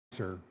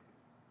Caesar.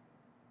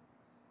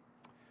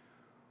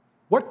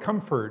 What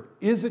comfort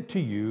is it to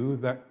you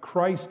that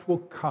Christ will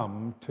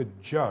come to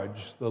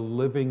judge the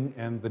living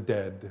and the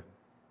dead?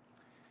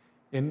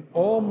 In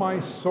all my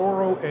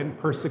sorrow and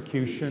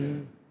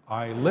persecution,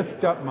 I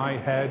lift up my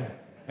head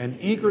and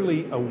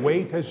eagerly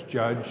await as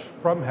judge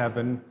from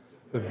heaven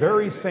the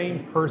very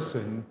same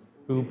person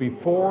who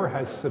before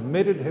has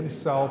submitted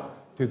himself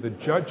to the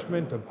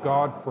judgment of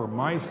God for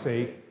my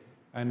sake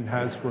and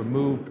has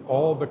removed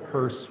all the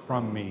curse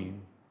from me.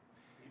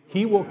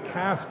 He will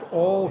cast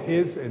all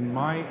his and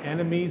my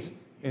enemies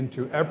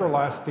into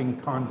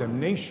everlasting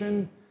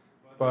condemnation,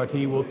 but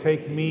he will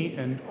take me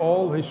and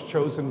all his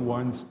chosen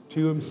ones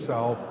to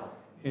himself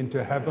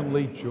into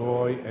heavenly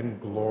joy and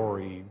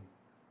glory.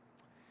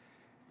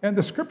 And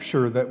the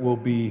scripture that we'll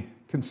be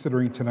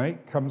considering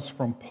tonight comes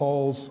from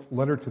Paul's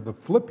letter to the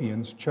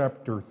Philippians,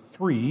 chapter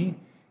 3.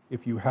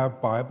 If you have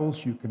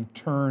Bibles, you can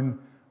turn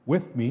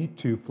with me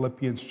to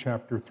Philippians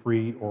chapter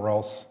 3, or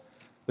else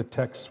the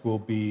text will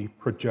be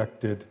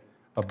projected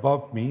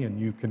above me and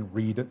you can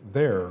read it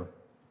there.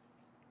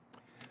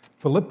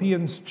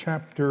 Philippians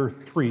chapter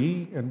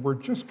 3, and we're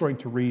just going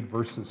to read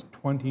verses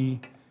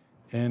 20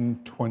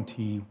 and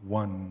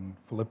 21.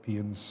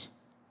 Philippians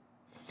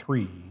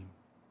 3.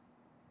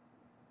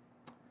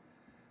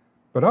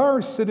 But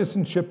our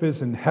citizenship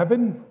is in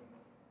heaven,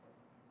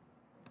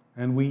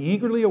 and we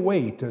eagerly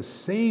await a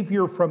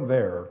Savior from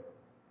there,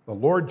 the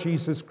Lord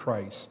Jesus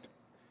Christ,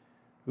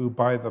 who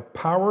by the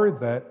power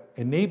that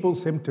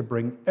enables him to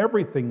bring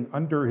everything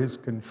under his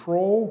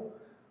control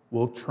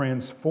will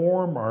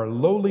transform our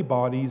lowly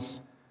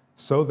bodies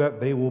so that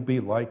they will be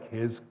like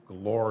his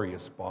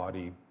glorious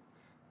body.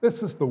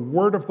 This is the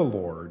word of the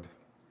Lord.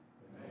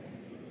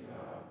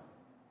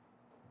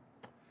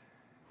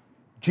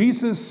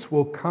 Jesus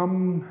will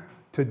come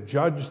to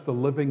judge the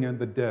living and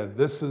the dead.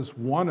 This is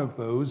one of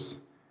those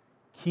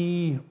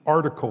key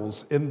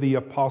articles in the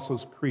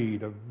Apostles'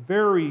 Creed, a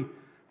very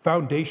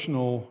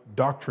foundational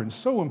doctrine,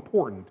 so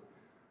important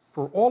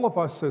for all of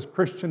us as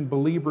Christian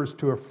believers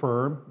to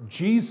affirm.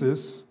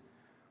 Jesus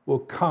will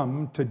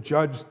come to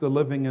judge the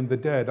living and the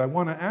dead. I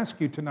want to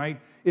ask you tonight,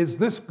 is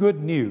this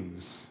good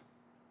news?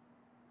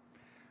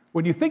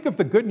 When you think of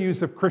the good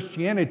news of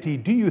Christianity,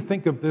 do you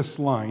think of this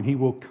line, he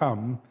will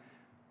come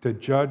to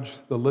judge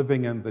the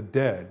living and the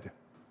dead?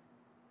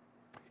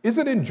 Is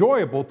it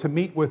enjoyable to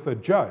meet with a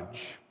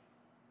judge?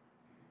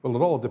 Well, it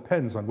all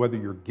depends on whether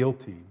you're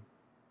guilty.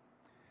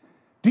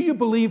 Do you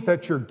believe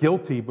that you're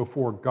guilty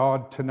before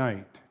God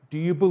tonight? Do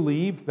you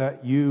believe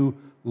that you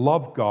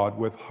love God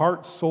with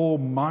heart, soul,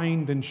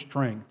 mind, and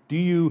strength? Do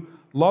you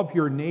love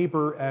your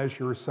neighbor as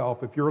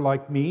yourself? If you're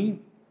like me,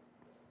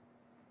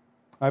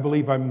 I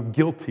believe I'm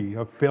guilty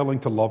of failing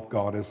to love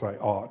God as I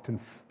ought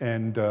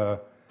and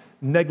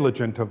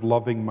negligent of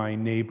loving my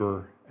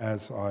neighbor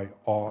as I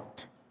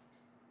ought.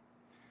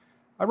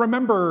 I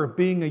remember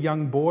being a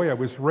young boy. I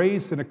was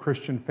raised in a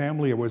Christian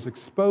family. I was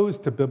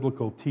exposed to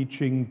biblical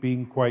teaching,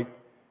 being quite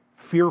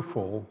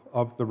fearful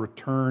of the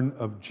return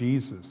of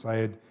Jesus. I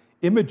had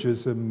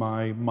images in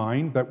my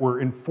mind that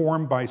were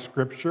informed by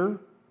Scripture.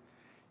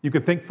 You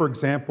could think, for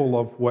example,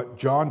 of what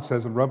John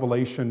says in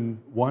Revelation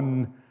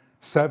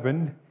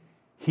 1:7.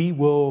 He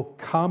will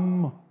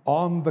come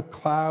on the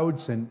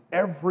clouds and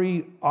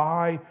every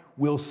eye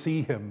will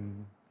see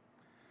him.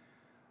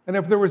 And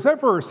if there was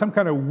ever some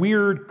kind of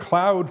weird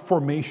cloud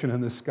formation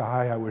in the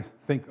sky, I would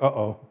think,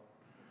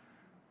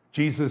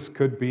 Jesus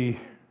could be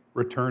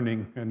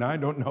returning, and I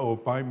don't know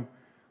if I'm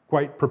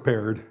quite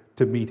prepared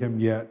to meet him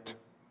yet.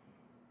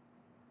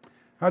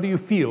 How do you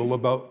feel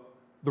about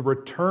the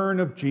return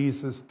of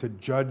Jesus to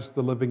judge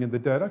the living and the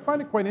dead? I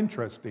find it quite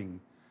interesting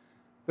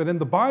that in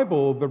the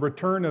Bible, the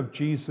return of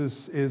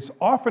Jesus is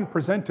often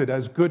presented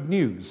as good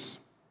news,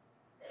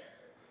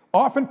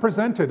 often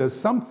presented as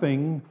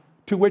something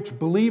to which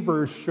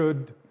believers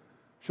should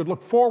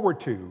look forward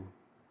to.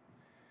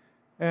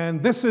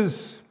 And this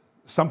is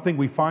something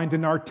we find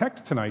in our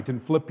text tonight in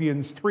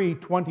Philippians 3,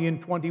 20 and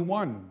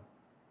 21,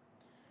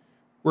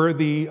 where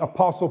the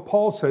Apostle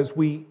Paul says,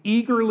 we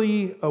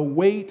eagerly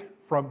await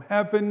from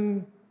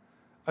heaven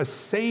a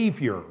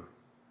Savior,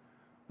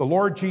 the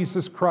Lord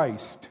Jesus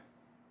Christ.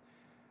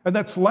 And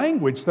that's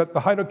language that the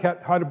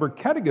Heidelberg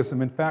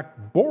Catechism, in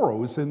fact,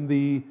 borrows in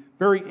the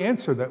very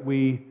answer that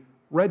we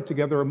read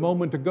together a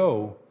moment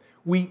ago.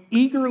 We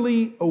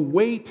eagerly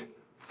await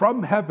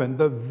from heaven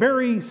the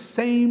very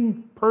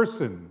same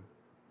person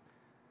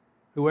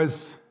who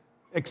has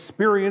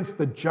experienced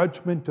the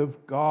judgment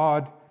of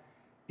God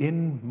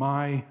in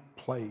my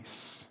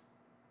place.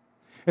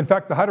 In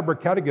fact, the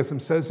Heidelberg Catechism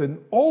says, in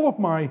all of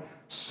my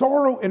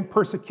sorrow and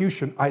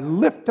persecution, I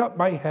lift up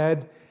my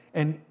head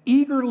and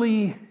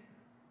eagerly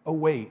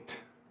await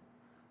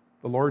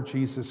the Lord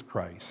Jesus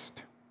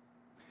Christ.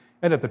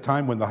 And at the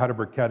time when the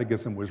Heidelberg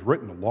Catechism was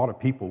written, a lot of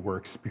people were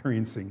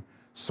experiencing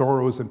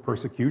sorrows and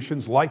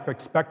persecutions. Life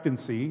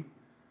expectancy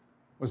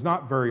was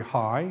not very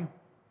high.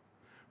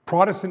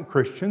 Protestant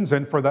Christians,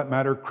 and for that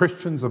matter,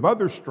 Christians of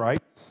other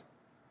stripes,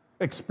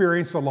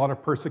 experienced a lot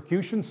of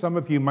persecution. Some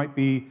of you might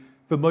be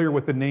familiar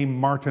with the name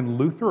Martin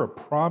Luther, a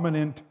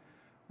prominent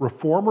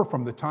reformer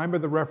from the time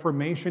of the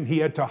Reformation. He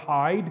had to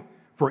hide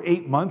for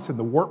 8 months in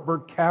the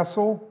Wartburg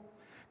Castle.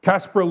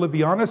 Caspar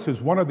Olevianus,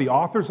 who's one of the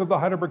authors of the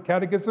Heidelberg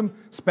Catechism,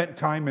 spent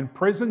time in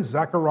prison.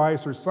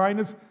 Zacharias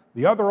Ursinus,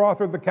 the other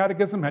author of the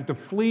Catechism, had to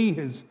flee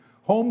his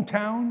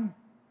hometown.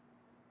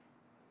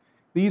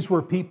 These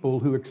were people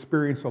who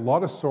experienced a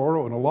lot of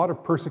sorrow and a lot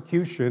of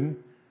persecution.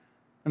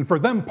 And for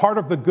them, part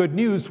of the good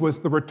news was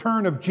the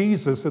return of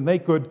Jesus, and they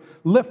could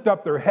lift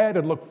up their head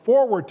and look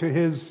forward to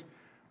his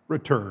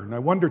return. I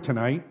wonder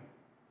tonight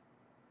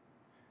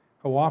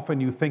how often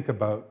you think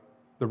about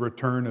the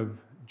return of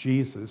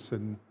Jesus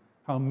and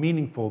how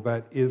meaningful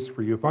that is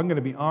for you. If I'm going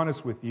to be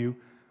honest with you,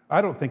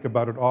 I don't think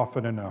about it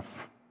often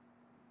enough.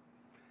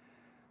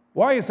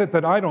 Why is it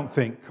that I don't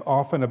think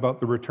often about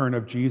the return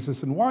of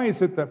Jesus? And why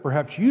is it that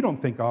perhaps you don't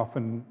think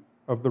often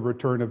of the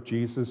return of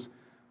Jesus?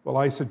 Well,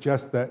 I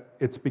suggest that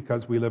it's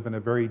because we live in a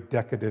very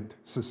decadent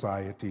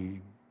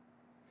society.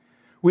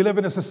 We live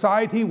in a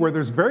society where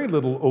there's very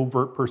little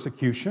overt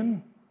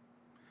persecution.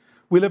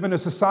 We live in a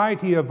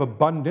society of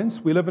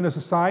abundance. We live in a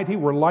society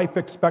where life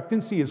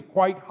expectancy is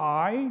quite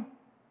high,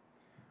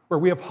 where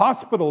we have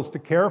hospitals to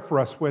care for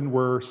us when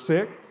we're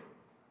sick,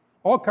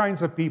 all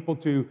kinds of people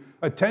to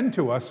attend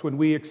to us when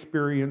we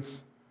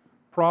experience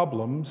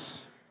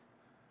problems.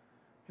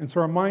 And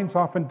so our minds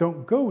often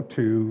don't go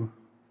to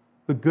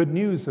the good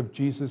news of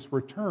Jesus'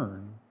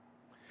 return.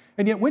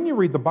 And yet when you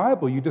read the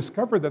Bible, you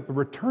discover that the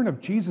return of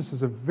Jesus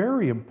is a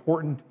very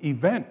important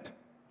event.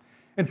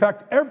 In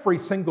fact, every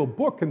single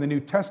book in the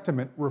New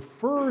Testament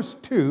refers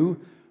to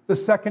the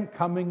second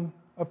coming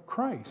of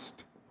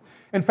Christ.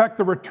 In fact,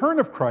 the return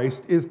of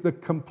Christ is the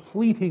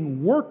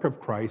completing work of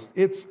Christ.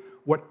 It's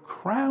what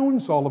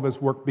crowns all of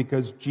his work,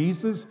 because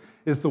Jesus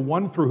is the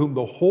one through whom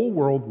the whole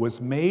world was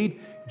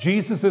made.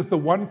 Jesus is the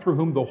one through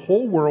whom the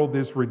whole world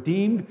is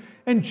redeemed.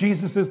 And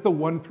Jesus is the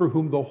one through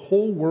whom the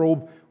whole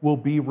world will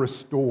be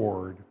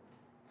restored.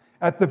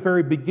 At the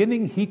very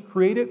beginning, he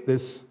created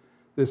this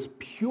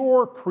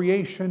pure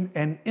creation,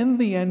 and in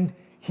the end,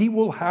 he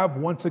will have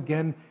once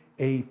again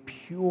a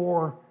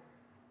pure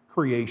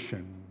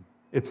creation.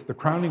 It's the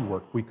crowning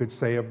work, we could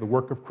say, of the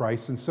work of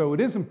Christ. And so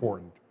it is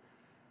important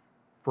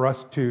for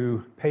us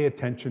to pay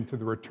attention to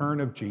the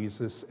return of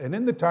Jesus. And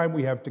in the time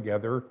we have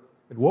together,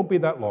 it won't be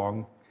that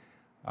long,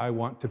 I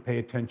want to pay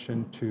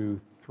attention to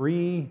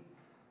three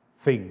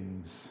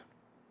things: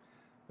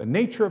 the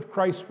nature of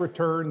Christ's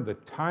return, the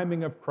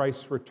timing of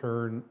Christ's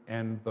return,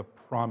 and the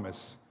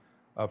promise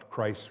of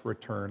Christ's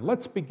return.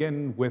 Let's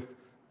begin with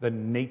the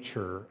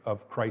nature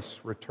of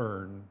Christ's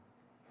return.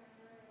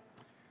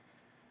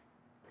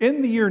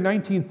 In the year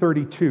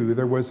 1932,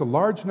 there was a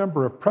large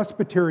number of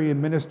Presbyterian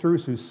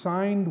ministers who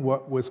signed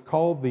what was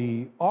called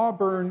the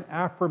Auburn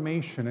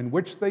Affirmation, in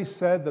which they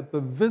said that the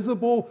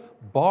visible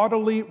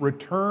bodily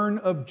return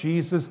of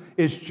Jesus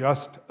is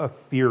just a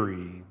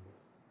theory.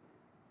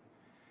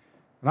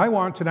 And I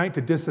want tonight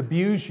to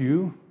disabuse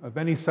you of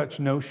any such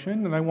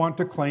notion, and I want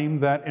to claim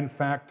that, in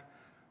fact,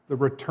 the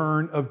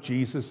return of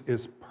Jesus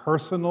is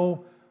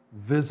personal,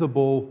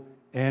 visible,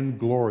 and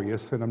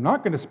glorious. And I'm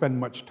not going to spend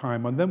much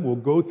time on them. We'll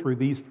go through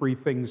these three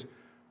things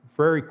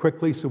very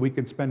quickly so we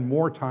can spend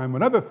more time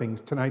on other things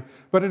tonight.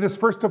 But it is,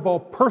 first of all,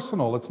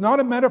 personal. It's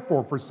not a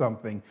metaphor for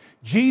something.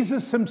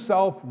 Jesus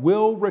himself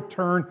will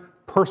return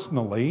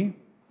personally.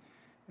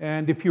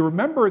 And if you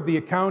remember the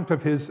account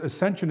of his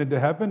ascension into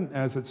heaven,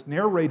 as it's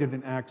narrated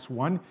in Acts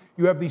 1,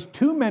 you have these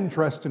two men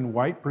dressed in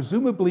white,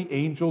 presumably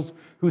angels,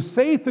 who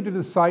say to the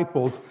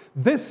disciples,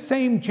 "This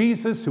same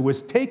Jesus who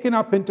was taken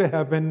up into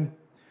heaven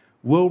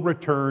will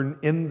return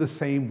in the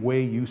same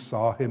way you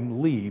saw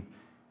him leave."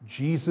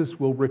 Jesus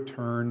will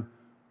return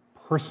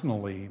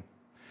personally.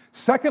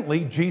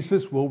 Secondly,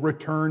 Jesus will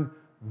return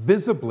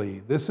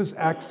visibly. This is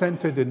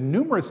accented in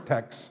numerous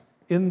texts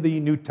in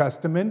the New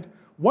Testament.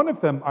 One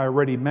of them I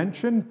already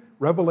mentioned,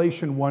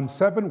 Revelation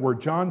 1:7, where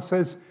John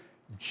says,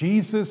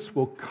 Jesus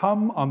will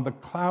come on the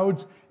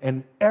clouds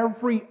and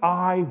every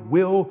eye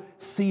will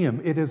see him.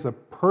 It is a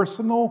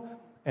personal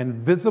and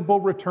visible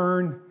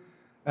return.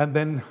 And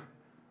then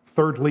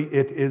thirdly,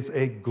 it is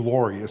a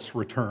glorious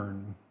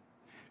return.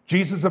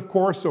 Jesus, of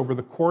course, over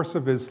the course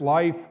of his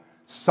life,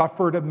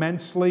 suffered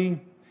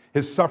immensely.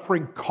 His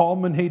suffering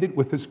culminated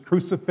with his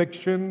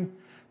crucifixion.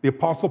 The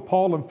Apostle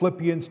Paul in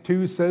Philippians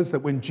 2 says that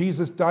when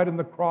Jesus died on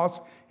the cross,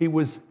 he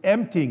was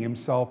emptying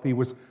himself. He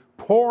was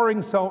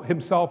pouring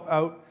himself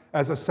out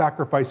as a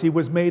sacrifice. He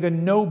was made a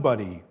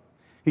nobody.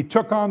 He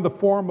took on the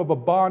form of a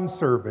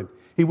bondservant.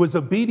 He was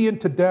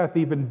obedient to death,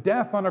 even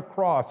death on a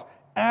cross,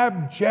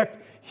 abject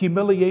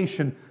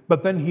humiliation,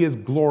 but then he is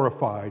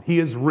glorified. He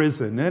is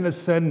risen and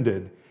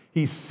ascended.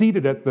 He's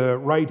seated at the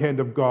right hand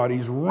of God.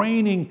 He's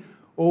reigning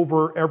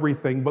over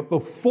everything. But the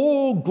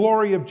full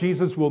glory of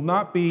Jesus will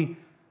not be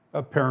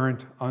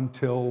apparent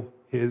until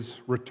his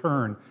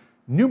return.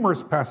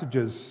 Numerous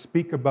passages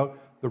speak about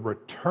the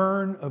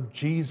return of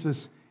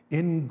Jesus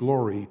in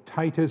glory.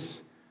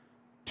 Titus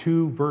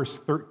 2, verse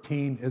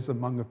 13 is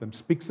among them.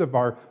 Speaks of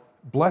our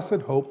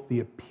blessed hope, the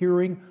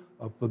appearing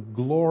of the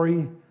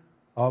glory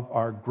of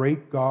our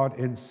great God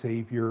and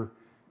Savior,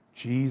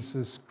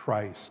 Jesus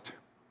Christ.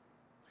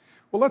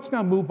 Well, let's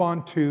now move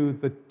on to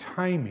the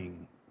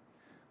timing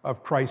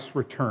of Christ's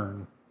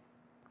return.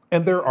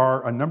 And there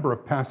are a number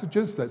of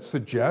passages that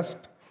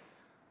suggest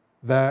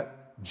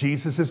that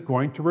Jesus is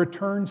going to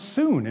return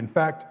soon. In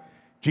fact,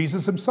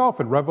 Jesus himself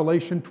in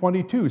Revelation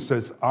 22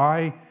 says,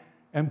 "I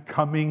am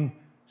coming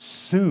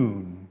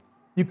soon."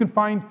 You can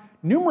find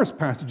numerous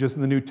passages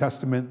in the New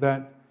Testament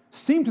that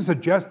seem to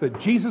suggest that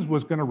Jesus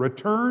was going to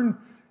return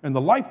in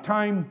the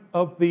lifetime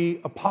of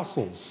the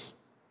apostles.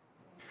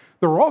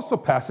 There are also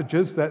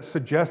passages that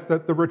suggest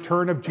that the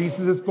return of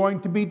Jesus is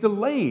going to be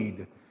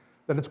delayed,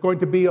 that it's going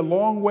to be a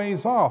long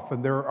ways off,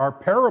 and there are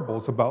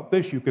parables about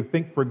this. You can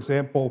think, for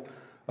example,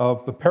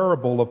 of the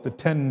parable of the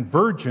 10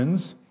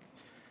 virgins,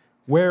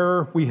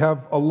 where we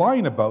have a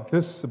line about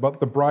this, about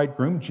the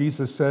bridegroom.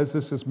 Jesus says,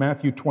 this is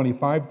Matthew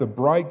 25, "The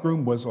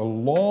bridegroom was a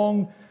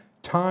long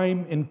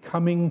time in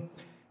coming,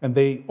 and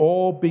they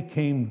all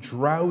became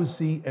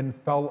drowsy and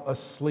fell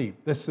asleep."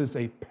 This is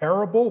a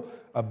parable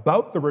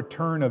about the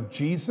return of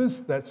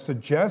Jesus that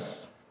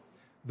suggests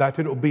that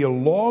it will be a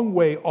long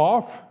way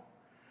off,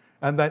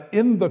 and that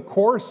in the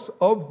course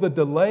of the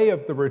delay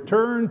of the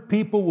return,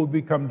 people will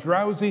become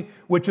drowsy,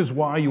 which is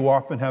why you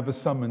often have a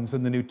summons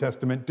in the New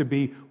Testament to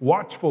be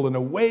watchful and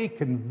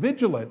awake and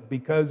vigilant,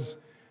 because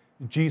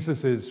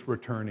Jesus is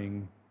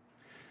returning.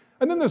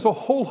 And then there's a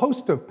whole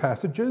host of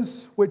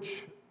passages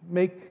which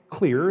make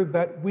clear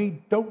that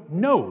we don't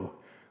know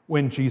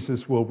when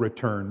Jesus will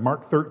return.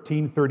 Mark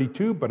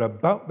 13:32, "But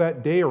about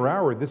that day or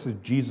hour," this is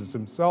Jesus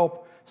himself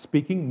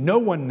speaking, "no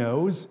one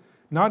knows,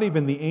 not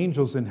even the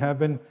angels in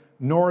heaven,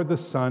 nor the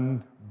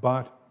Son,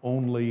 but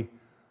only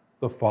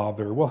the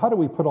Father." Well, how do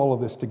we put all of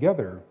this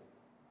together?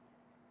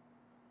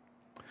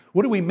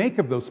 What do we make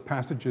of those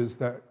passages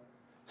that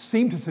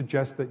seem to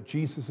suggest that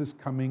Jesus is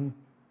coming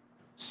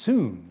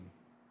soon?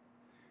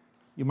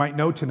 You might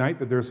know tonight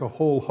that there's a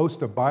whole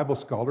host of Bible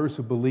scholars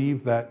who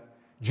believe that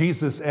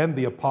Jesus and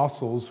the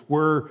apostles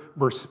were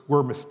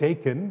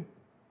mistaken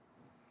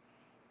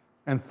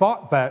and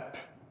thought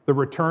that the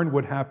return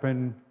would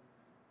happen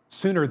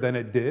sooner than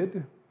it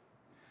did.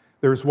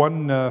 There's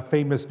one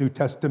famous New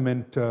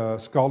Testament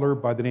scholar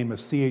by the name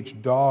of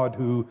C.H. Dodd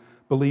who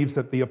believes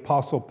that the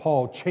Apostle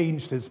Paul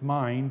changed his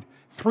mind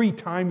 3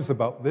 times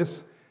about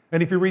this.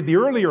 And if you read the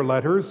earlier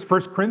letters,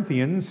 1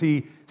 Corinthians,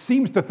 he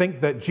seems to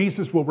think that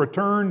Jesus will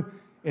return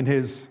in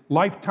his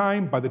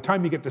lifetime. By the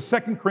time you get to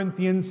 2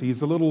 Corinthians,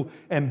 he's a little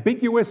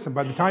ambiguous. And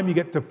by the time you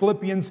get to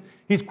Philippians,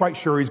 he's quite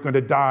sure he's going to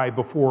die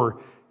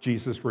before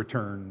Jesus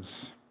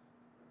returns.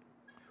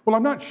 Well,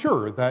 I'm not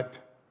sure that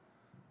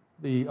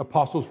the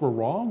apostles were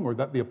wrong or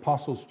that the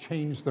apostles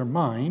changed their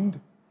mind.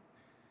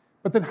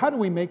 But then how do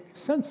we make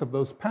sense of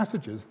those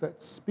passages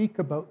that speak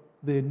about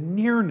the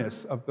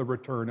nearness of the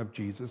return of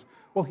Jesus?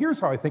 Well,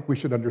 here's how I think we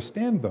should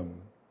understand them.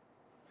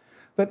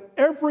 That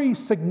every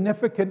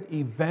significant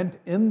event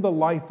in the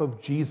life of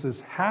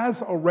Jesus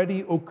has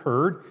already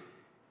occurred.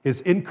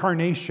 His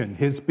incarnation,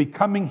 his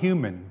becoming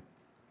human,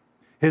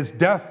 his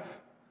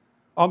death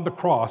on the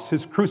cross,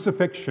 his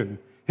crucifixion,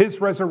 his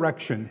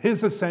resurrection,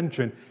 his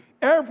ascension.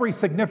 Every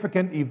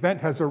significant event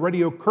has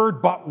already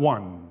occurred but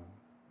one,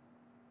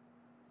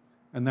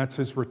 and that's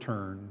his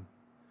return.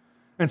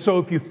 And so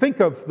if you think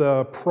of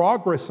the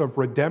progress of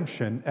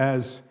redemption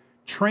as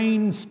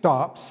train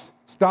stops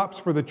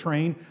for the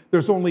train,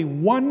 there's only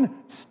one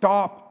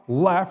stop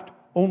left,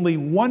 only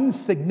one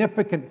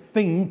significant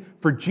thing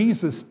for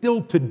Jesus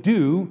still to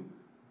do,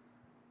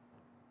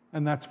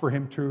 and that's for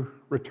him to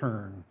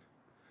return.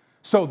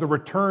 So the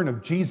return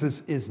of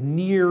Jesus is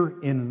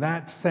near in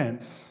that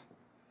sense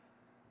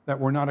that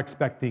we're not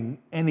expecting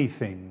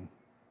anything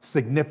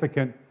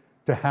significant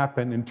to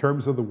happen in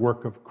terms of the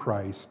work of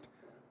Christ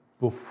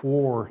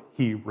before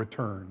he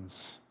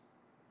returns.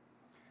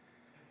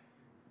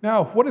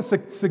 Now, what is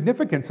the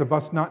significance of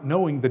us not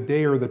knowing the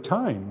day or the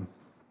time?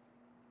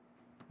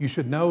 You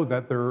should know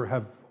that there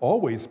have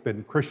always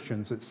been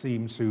Christians, it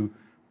seems, who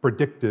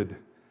predicted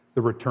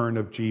the return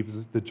of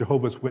Jesus. The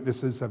Jehovah's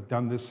Witnesses have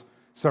done this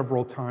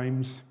several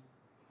times.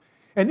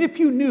 And if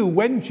you knew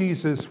when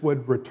Jesus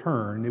would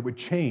return, it would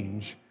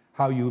change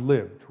how you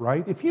lived,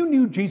 right? If you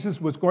knew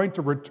Jesus was going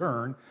to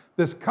return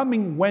this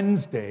coming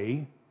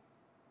Wednesday,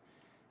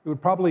 it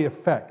would probably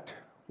affect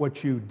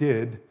what you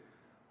did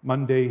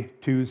Monday,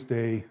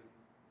 Tuesday,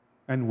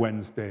 and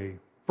Wednesday.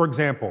 For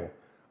example,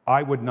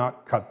 I would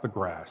not cut the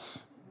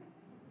grass.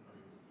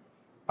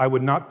 I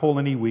would not pull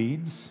any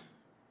weeds.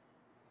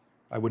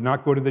 I would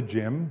not go to the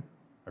gym.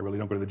 I really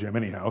don't go to the gym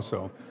anyhow,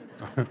 so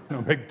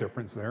no big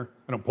difference there.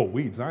 I don't pull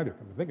weeds either,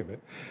 come to think of it.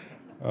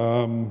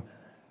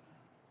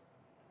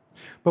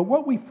 But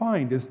what we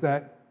find is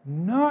that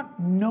not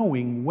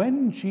knowing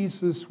when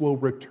Jesus will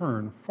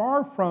return,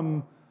 far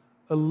from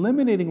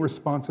eliminating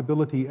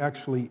responsibility,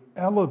 actually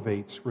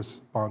elevates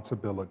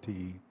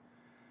responsibility.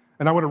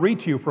 And I want to read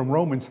to you from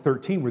Romans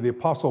 13, where the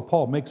Apostle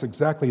Paul makes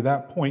exactly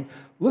that point.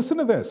 Listen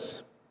to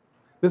this.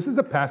 This is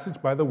a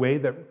passage, by the way,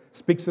 that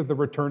speaks of the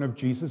return of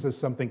Jesus as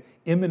something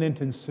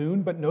imminent and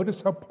soon, but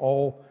notice how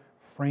Paul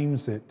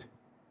frames it.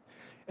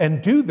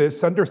 "And do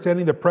this,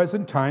 understanding the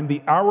present time,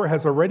 the hour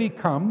has already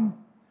come,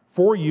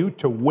 for you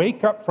to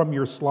wake up from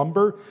your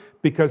slumber,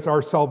 because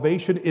our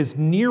salvation is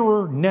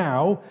nearer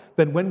now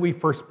than when we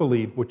first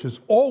believed, which is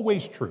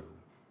always true.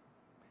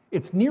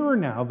 It's nearer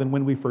now than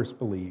when we first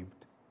believed.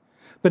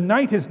 The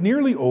night is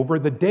nearly over,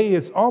 the day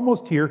is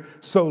almost here,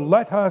 so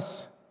let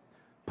us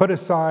put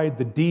aside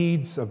the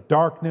deeds of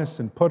darkness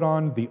and put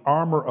on the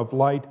armor of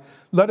light.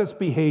 Let us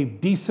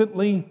behave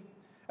decently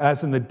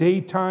as in the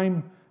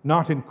daytime,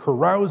 not in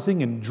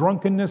carousing and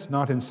drunkenness,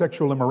 not in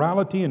sexual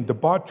immorality and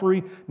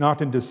debauchery,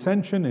 not in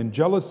dissension and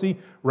jealousy.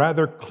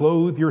 Rather,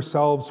 clothe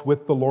yourselves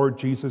with the Lord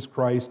Jesus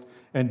Christ,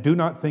 and do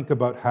not think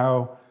about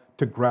how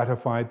to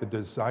gratify the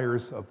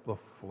desires of the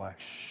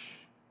flesh.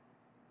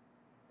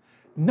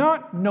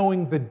 Not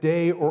knowing the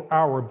day or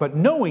hour, but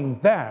knowing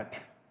that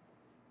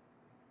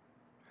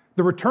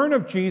the return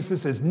of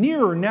Jesus is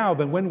nearer now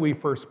than when we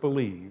first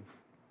believe.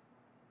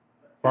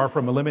 Far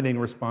from eliminating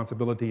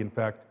responsibility, in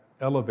fact,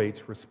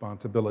 elevates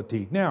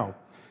responsibility. Now,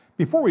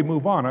 before we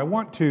move on, I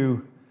want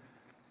to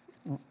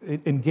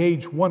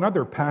engage one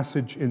other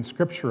passage in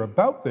Scripture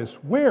about this,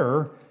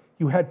 where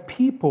you had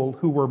people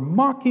who were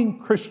mocking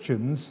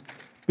Christians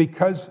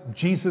because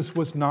Jesus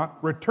was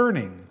not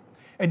returning.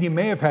 And you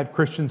may have had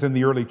Christians in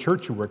the early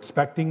church who were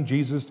expecting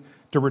Jesus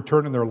to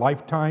return in their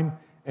lifetime,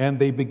 and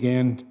they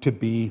began to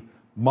be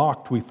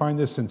mocked. We find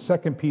this in 2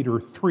 Peter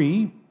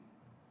 3.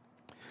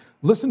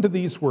 Listen to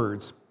these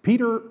words.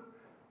 Peter,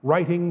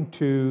 writing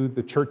to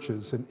the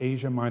churches in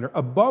Asia Minor,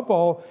 above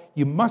all,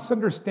 you must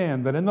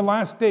understand that in the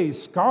last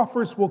days,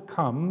 scoffers will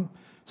come,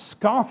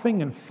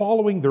 scoffing and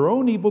following their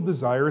own evil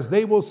desires.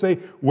 They will say,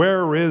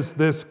 "Where is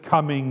this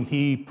coming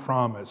he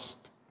promised?"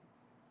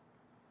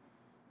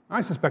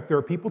 I suspect there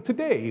are people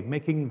today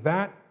making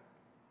that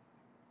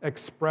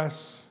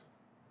express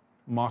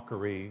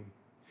mockery.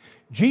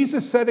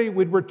 Jesus said he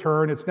would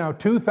return. It's now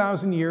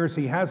 2,000 years.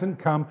 He hasn't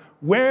come.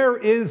 Where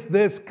is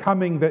this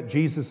coming that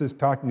Jesus is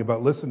talking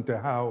about? Listen to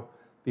how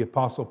the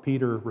Apostle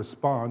Peter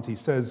responds. He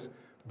says,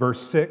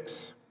 verse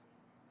 8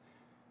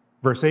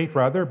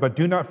 rather, "But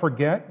do not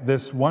forget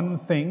this one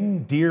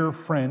thing, dear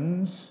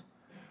friends.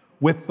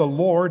 With the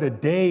Lord, a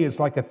day is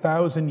like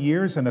 1,000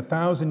 years, and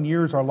 1,000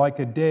 years are like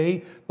a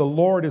day. The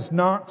Lord is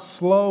not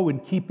slow in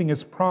keeping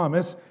his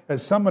promise,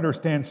 as some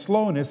understand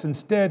slowness.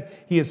 Instead,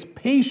 he is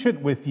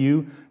patient with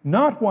you,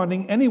 not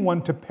wanting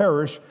anyone to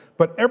perish,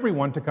 but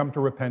everyone to come to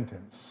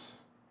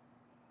repentance."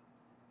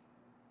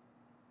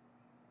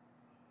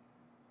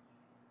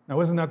 Now,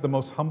 isn't that the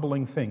most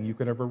humbling thing you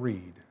could ever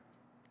read?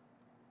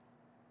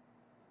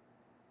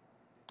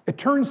 It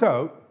turns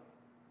out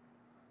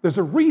there's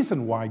a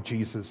reason why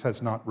Jesus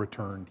has not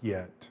returned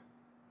yet.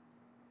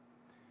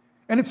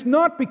 And it's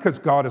not because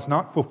God is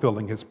not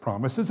fulfilling his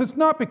promises. It's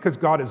not because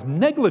God is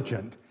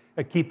negligent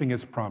at keeping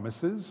his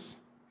promises.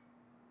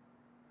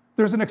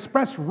 There's an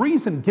express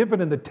reason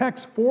given in the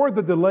text for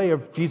the delay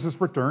of Jesus'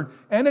 return,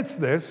 and it's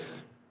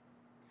this: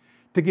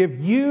 to give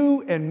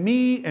you and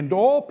me and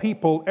all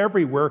people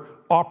everywhere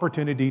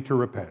opportunity to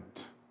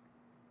repent.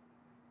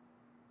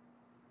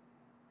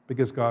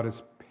 Because God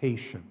is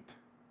patient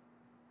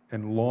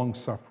and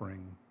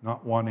long-suffering,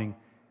 not wanting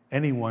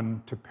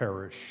anyone to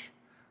perish.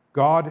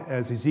 God,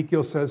 as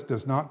Ezekiel says,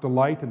 does not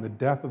delight in the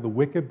death of the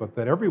wicked, but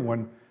that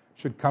everyone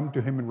should come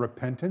to him in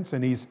repentance.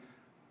 And he's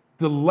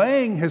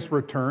delaying his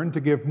return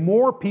to give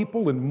more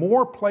people in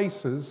more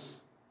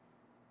places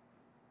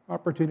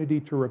opportunity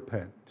to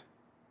repent.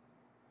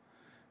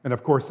 And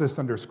of course, this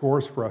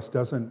underscores for us,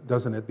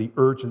 doesn't it, the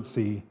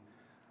urgency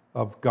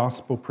of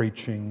gospel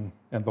preaching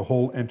and the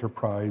whole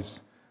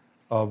enterprise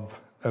of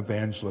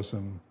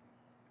evangelism.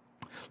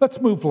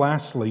 Let's move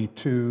lastly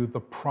to the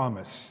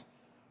promise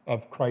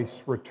of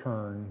Christ's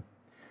return.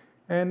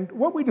 And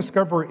what we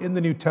discover in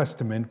the New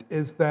Testament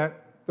is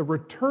that the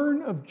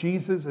return of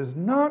Jesus is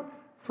not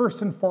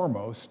first and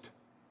foremost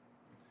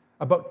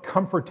about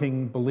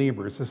comforting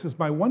believers. This is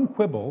my one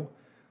quibble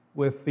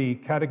with the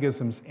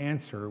Catechism's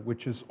answer,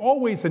 which is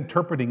always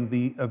interpreting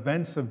the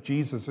events of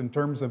Jesus in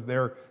terms of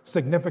their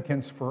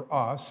significance for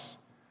us,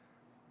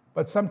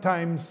 but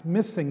sometimes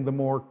missing the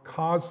more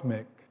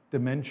cosmic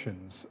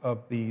dimensions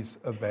of these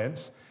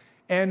events.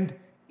 And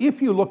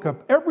if you look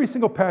up every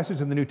single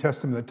passage in the New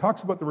Testament that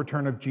talks about the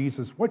return of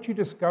Jesus, what you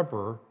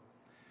discover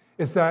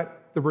is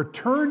that the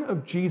return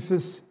of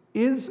Jesus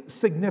is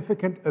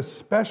significant,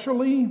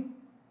 especially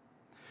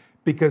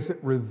because it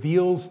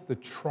reveals the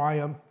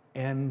triumph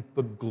and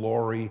the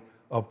glory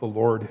of the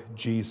Lord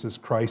Jesus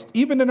Christ.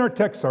 Even in our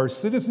text, our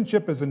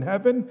citizenship is in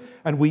heaven,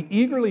 and we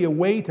eagerly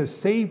await a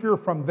Savior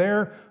from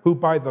there who,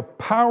 by the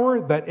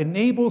power that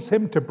enables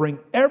him to bring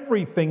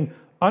everything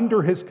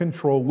under his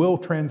control, will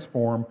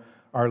transform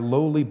our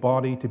lowly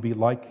body to be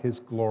like his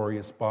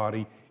glorious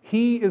body.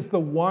 He is the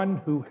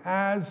one who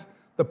has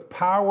the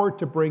power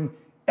to bring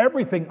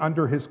everything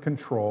under his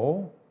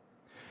control.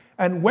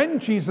 And when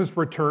Jesus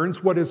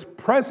returns, what is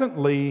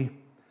presently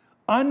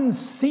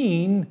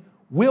unseen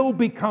will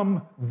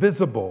become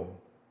visible.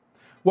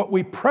 What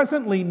we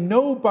presently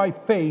know by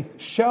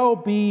faith shall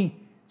be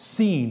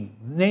seen,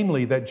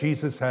 namely that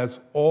Jesus has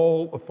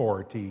all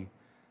authority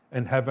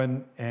in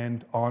heaven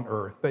and on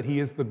earth, that he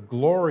is the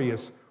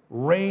glorious,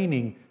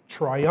 reigning,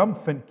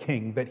 triumphant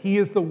king, that he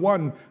is the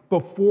one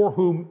before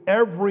whom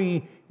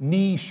every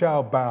knee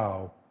shall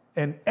bow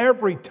and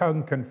every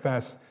tongue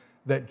confess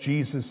that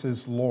Jesus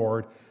is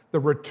Lord. The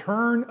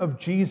return of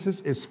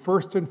Jesus is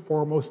first and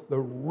foremost the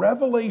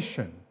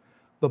revelation,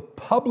 the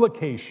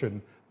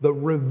publication, the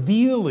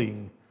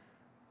revealing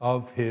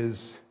of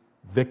his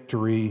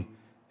victory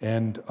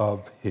and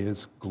of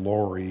his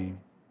glory.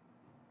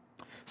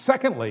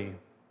 Secondly,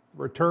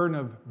 return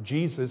of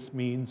Jesus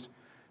means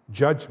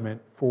judgment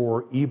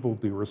for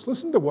evildoers.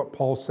 Listen to what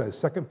Paul says,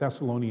 2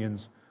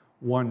 Thessalonians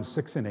 1,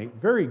 6 and 8.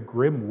 Very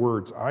grim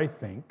words, I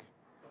think.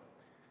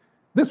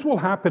 This will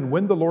happen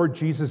when the Lord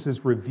Jesus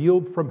is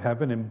revealed from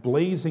heaven in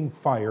blazing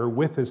fire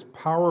with his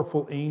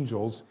powerful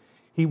angels.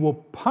 He will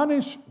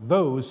punish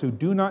those who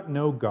do not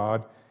know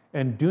God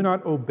and do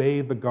not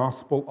obey the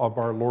gospel of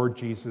our Lord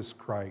Jesus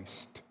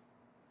Christ.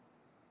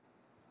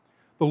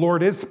 The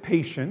Lord is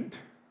patient,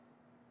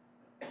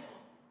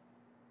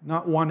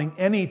 not wanting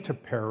any to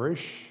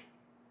perish,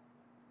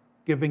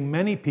 giving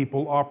many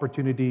people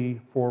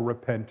opportunity for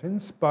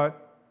repentance,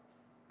 but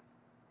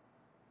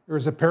there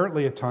is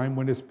apparently a time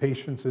when his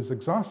patience is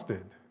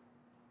exhausted,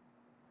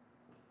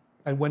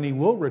 and when he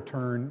will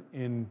return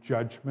in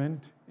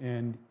judgment,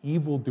 and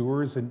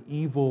evildoers and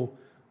evil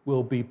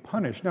will be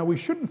punished. Now, we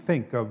shouldn't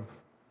think of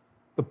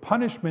the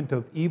punishment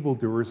of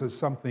evildoers as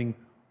something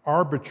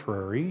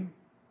arbitrary.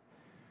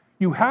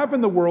 You have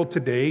in the world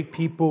today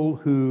people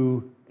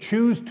who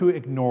choose to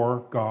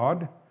ignore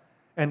God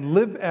and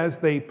live as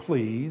they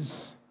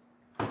please.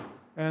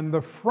 And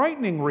the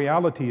frightening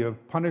reality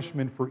of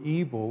punishment for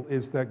evil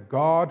is that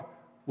God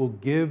will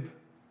give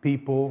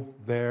people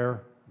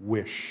their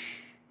wish.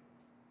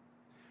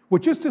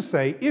 Which is to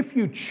say, if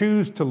you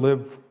choose to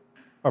live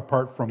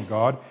apart from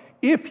God,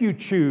 if you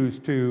choose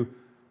to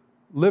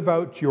live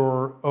out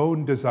your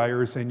own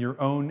desires and your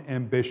own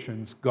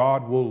ambitions,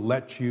 God will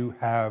let you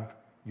have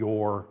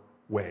your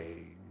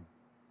way.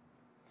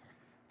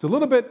 It's a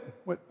little bit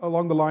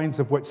along the lines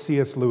of what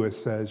C.S.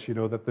 Lewis says,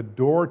 that the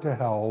door to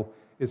hell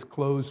is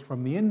closed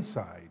from the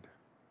inside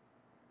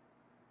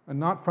and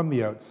not from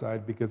the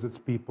outside, because it's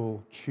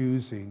people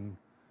choosing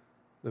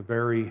the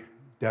very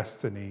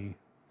destiny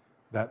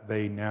that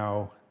they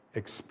now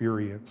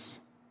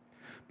experience.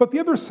 But the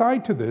other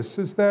side to this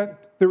is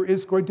that there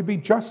is going to be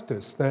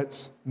justice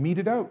that's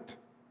meted out.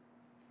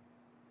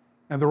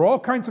 And there are all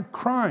kinds of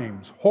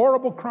crimes,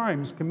 horrible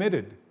crimes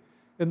committed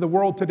in the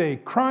world today.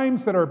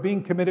 Crimes that are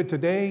being committed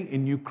today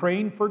in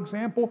Ukraine, for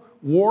example,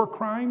 war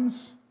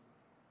crimes.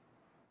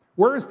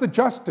 Where is the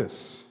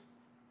justice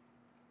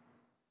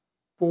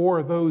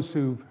for those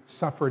who've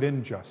suffered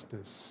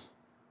injustice?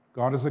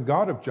 God is a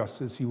God of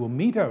justice. He will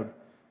mete out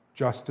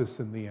justice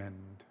in the end.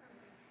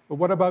 But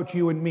what about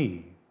you and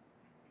me?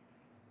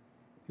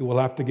 He will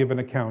have to give an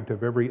account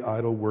of every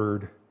idle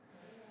word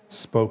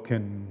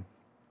spoken.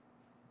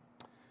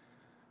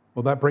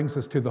 Well, that brings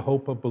us to the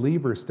hope of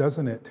believers,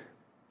 doesn't it?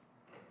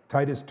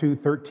 Titus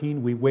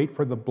 2:13, we wait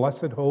for the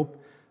blessed hope,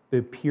 the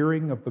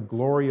appearing of the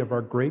glory of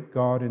our great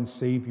God and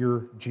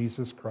Savior,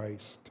 Jesus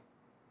Christ.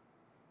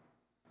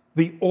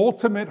 The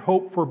ultimate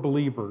hope for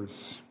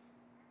believers,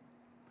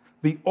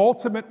 the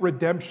ultimate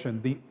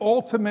redemption, the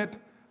ultimate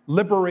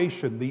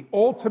liberation, the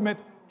ultimate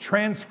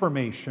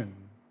transformation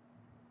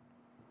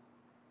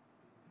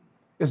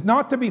is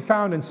not to be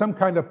found in some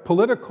kind of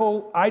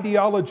political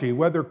ideology,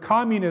 whether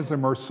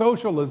communism or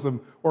socialism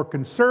or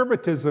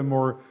conservatism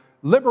or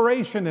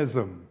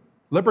liberationism,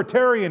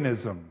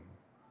 libertarianism.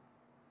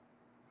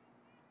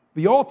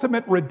 The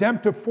ultimate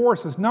redemptive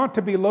force is not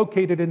to be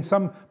located in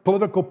some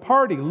political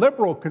party,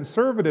 liberal,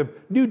 conservative,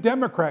 New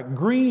Democrat,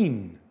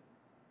 Green.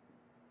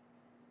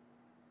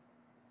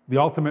 The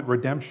ultimate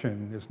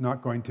redemption is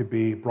not going to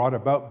be brought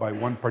about by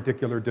one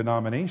particular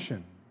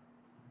denomination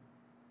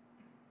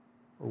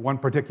or one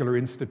particular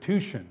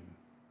institution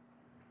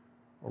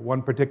or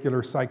one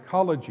particular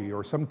psychology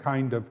or some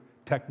kind of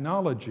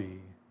technology.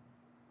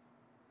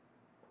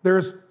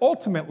 There's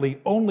ultimately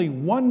only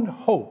one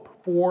hope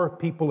for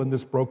people in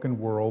this broken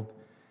world,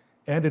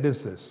 and it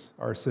is this: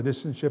 our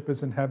citizenship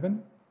is in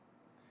heaven,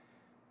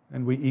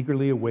 and we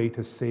eagerly await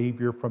a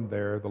Savior from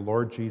there, the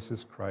Lord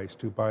Jesus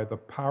Christ, who by the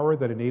power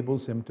that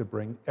enables him to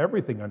bring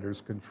everything under his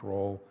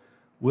control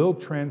will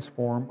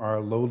transform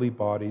our lowly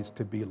bodies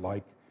to be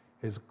like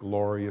his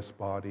glorious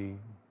body.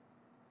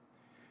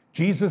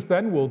 Jesus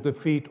then will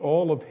defeat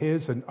all of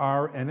his and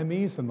our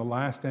enemies, and the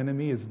last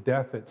enemy is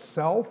death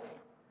itself.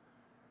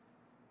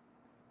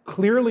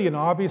 Clearly and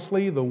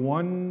obviously, the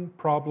one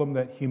problem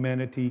that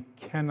humanity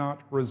cannot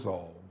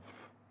resolve,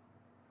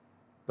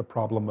 the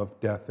problem of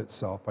death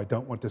itself. I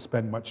don't want to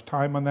spend much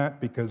time on that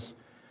because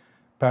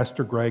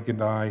Pastor Greg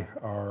and I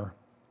are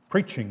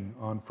preaching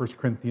on 1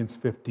 Corinthians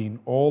 15,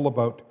 all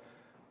about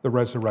the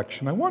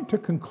resurrection. I want to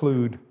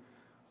conclude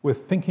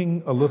with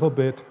thinking a little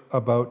bit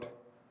about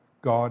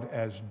God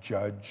as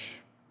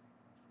judge.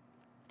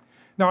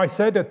 Now, I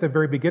said at the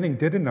very beginning,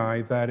 didn't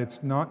I, that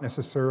it's not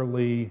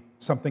necessarily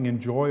something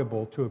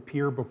enjoyable to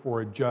appear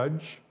before a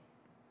judge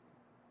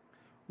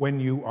when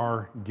you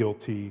are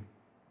guilty.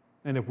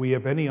 And if we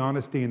have any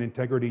honesty and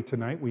integrity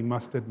tonight, we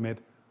must admit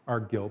our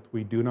guilt.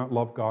 We do not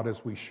love God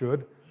as we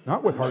should,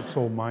 not with heart,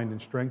 soul, mind,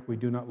 and strength. We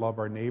do not love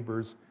our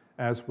neighbors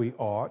as we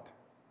ought.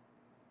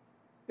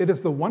 It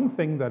is the one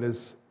thing that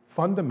is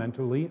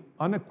fundamentally,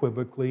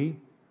 unequivocally,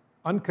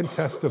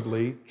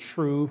 uncontestably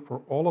true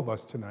for all of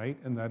us tonight,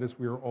 and that is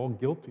we are all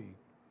guilty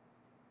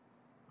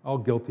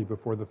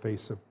before the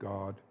face of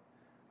God.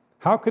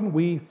 How can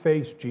we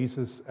face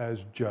Jesus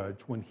as judge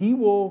when he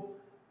will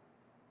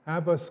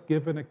have us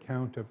give an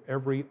account of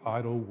every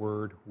idle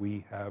word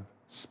we have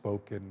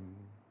spoken?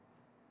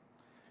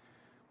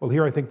 Well,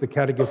 here I think the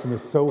Catechism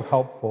is so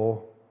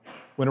helpful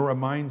when it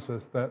reminds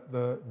us that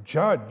the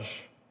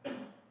judge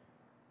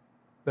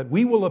that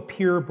we will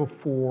appear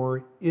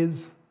before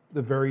is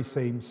the very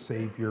same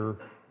Savior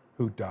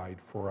who died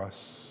for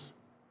us.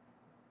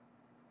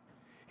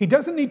 He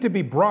doesn't need to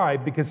be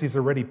bribed because he's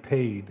already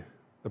paid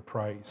the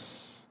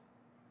price.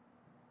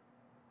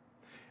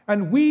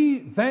 And we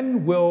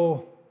then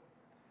will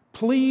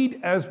plead,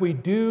 as we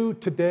do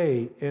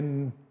today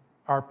in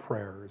our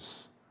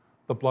prayers,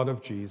 the blood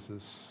of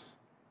Jesus.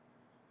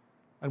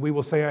 And we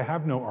will say, I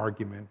have no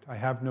argument, I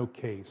have no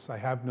case, I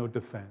have no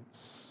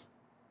defense,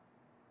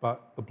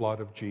 but the blood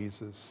of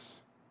Jesus.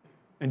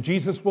 And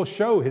Jesus will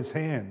show his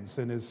hands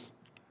and his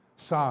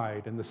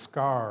side and the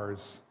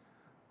scars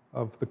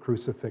of the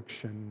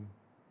crucifixion,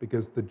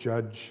 because the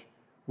judge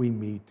we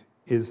meet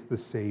is the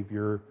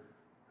Savior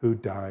who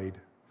died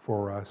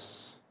for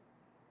us.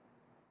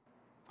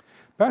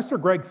 Pastor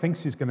Greg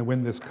thinks he's going to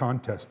win this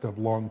contest of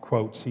long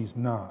quotes. He's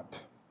not.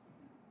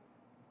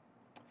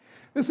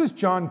 This is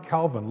John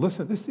Calvin.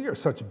 Listen, these are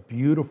such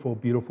beautiful,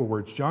 beautiful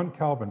words. John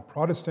Calvin,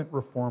 Protestant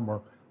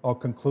reformer. I'll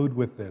conclude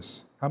with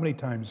this. How many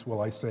times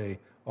will I say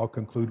I'll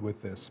conclude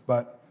with this?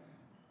 But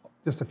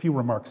just a few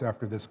remarks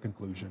after this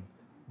conclusion,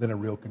 then a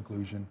real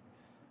conclusion.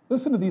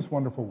 Listen to these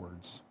wonderful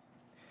words.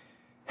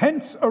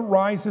 Hence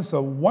arises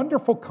a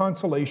wonderful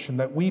consolation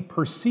that we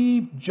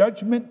perceive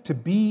judgment to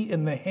be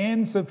in the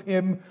hands of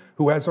him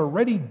who has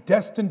already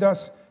destined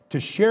us to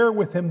share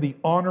with him the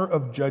honor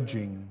of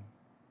judging.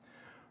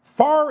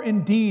 Far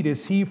indeed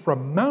is he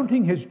from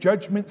mounting his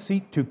judgment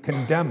seat to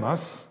condemn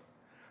us.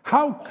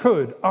 How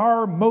could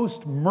our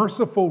most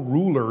merciful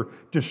ruler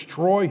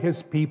destroy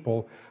his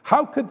people?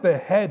 How could the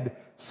head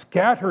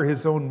scatter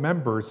his own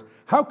members?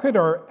 How could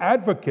our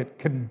advocate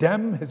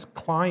condemn his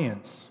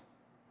clients?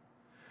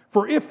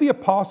 For if the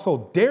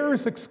apostle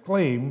dares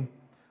exclaim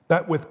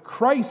that with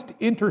Christ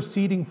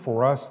interceding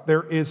for us,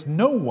 there is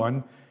no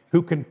one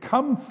who can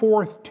come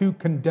forth to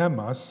condemn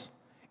us,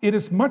 it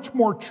is much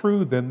more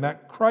true than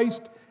that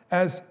Christ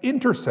as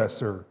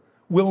intercessor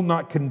will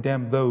not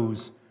condemn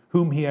those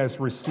whom he has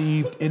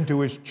received into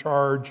his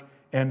charge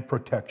and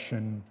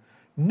protection.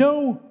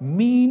 No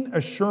mean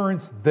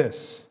assurance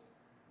this,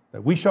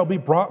 that we shall be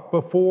brought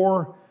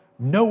before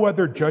no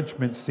other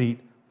judgment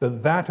seat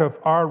than that of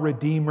our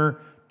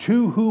Redeemer,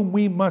 to whom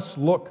we must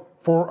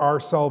look for our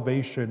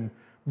salvation.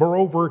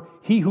 Moreover,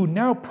 he who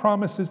now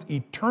promises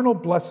eternal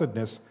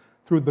blessedness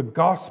through the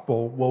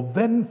gospel will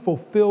then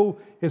fulfill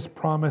his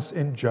promise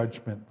in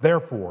judgment.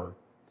 Therefore,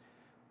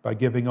 by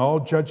giving all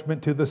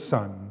judgment to the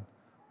Son,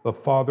 the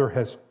Father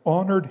has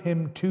honored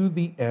him to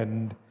the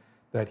end,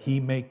 that he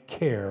may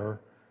care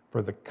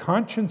for the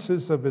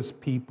consciences of his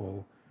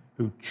people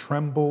who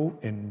tremble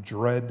in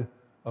dread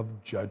of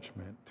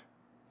judgment.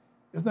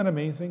 Isn't that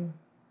amazing?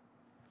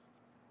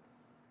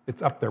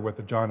 It's up there with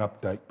the John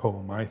Updike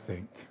poem, I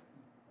think.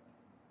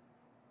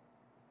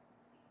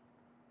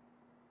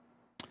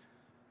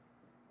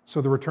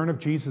 So the return of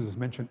Jesus is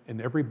mentioned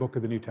in every book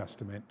of the New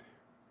Testament.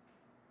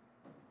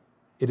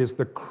 It is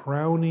the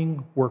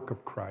crowning work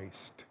of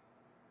Christ.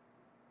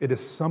 It is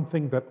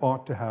something that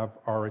ought to have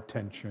our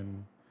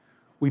attention.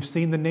 We've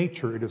seen the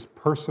nature. It is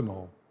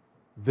personal,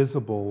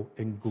 visible,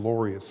 and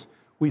glorious.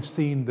 We've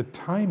seen the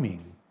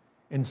timing,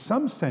 in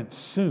some sense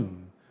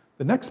soon,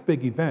 the next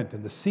big event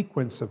in the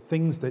sequence of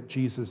things that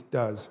Jesus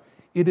does.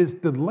 It is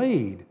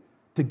delayed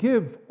to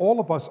give all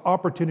of us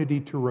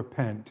opportunity to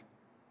repent,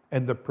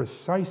 and the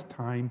precise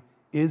time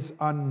is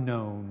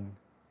unknown.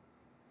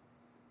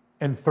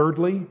 And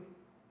thirdly,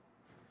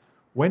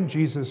 when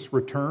Jesus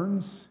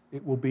returns,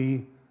 it will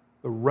be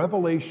the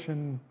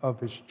revelation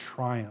of his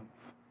triumph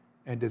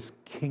and his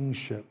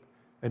kingship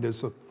and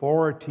his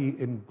authority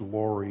and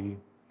glory.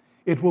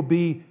 It will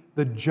be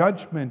the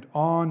judgment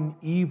on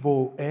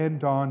evil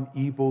and on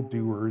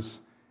evildoers,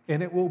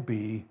 and it will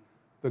be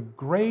the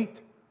great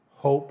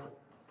hope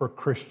for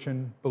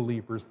Christian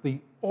believers, the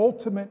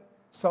ultimate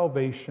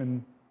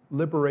salvation,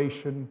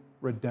 liberation,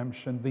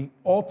 redemption, the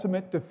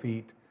ultimate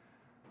defeat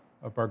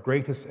of our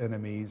greatest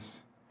enemies,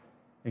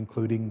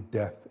 including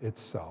death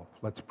itself.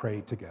 Let's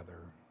pray together.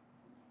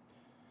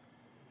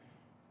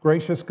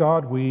 Gracious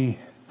God, we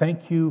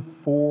thank you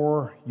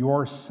for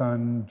your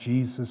Son,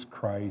 Jesus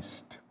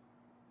Christ,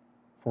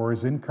 for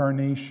his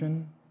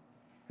incarnation,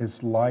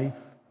 his life,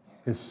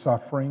 his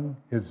suffering,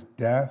 his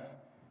death,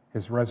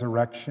 his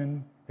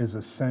resurrection, his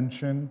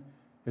ascension,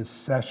 his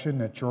session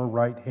at your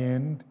right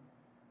hand,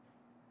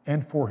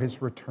 and for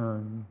his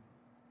return.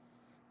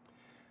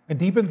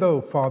 And even though,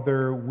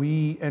 Father,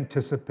 we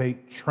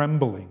anticipate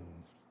trembling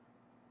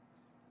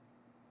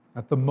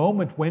At the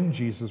moment when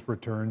Jesus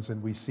returns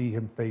and we see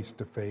him face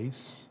to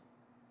face,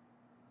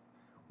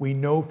 we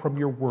know from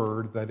your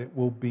word that it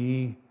will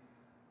be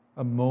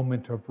a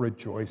moment of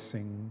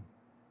rejoicing,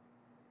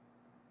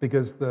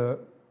 because the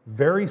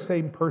very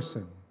same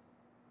person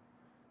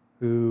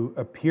who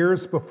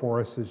appears before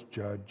us as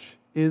judge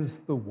is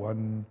the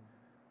one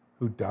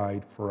who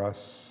died for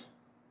us.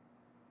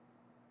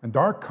 And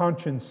our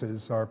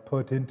consciences are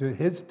put into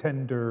his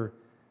tender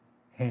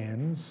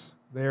hands,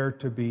 there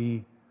to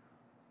be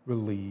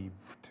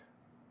relieved.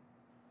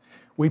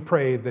 We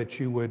pray that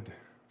you would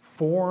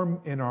form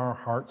in our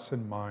hearts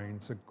and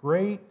minds a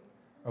great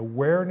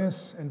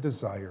awareness and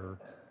desire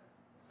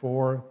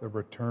for the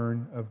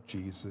return of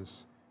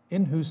Jesus,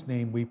 in whose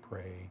name we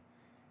pray.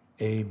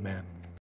 Amen.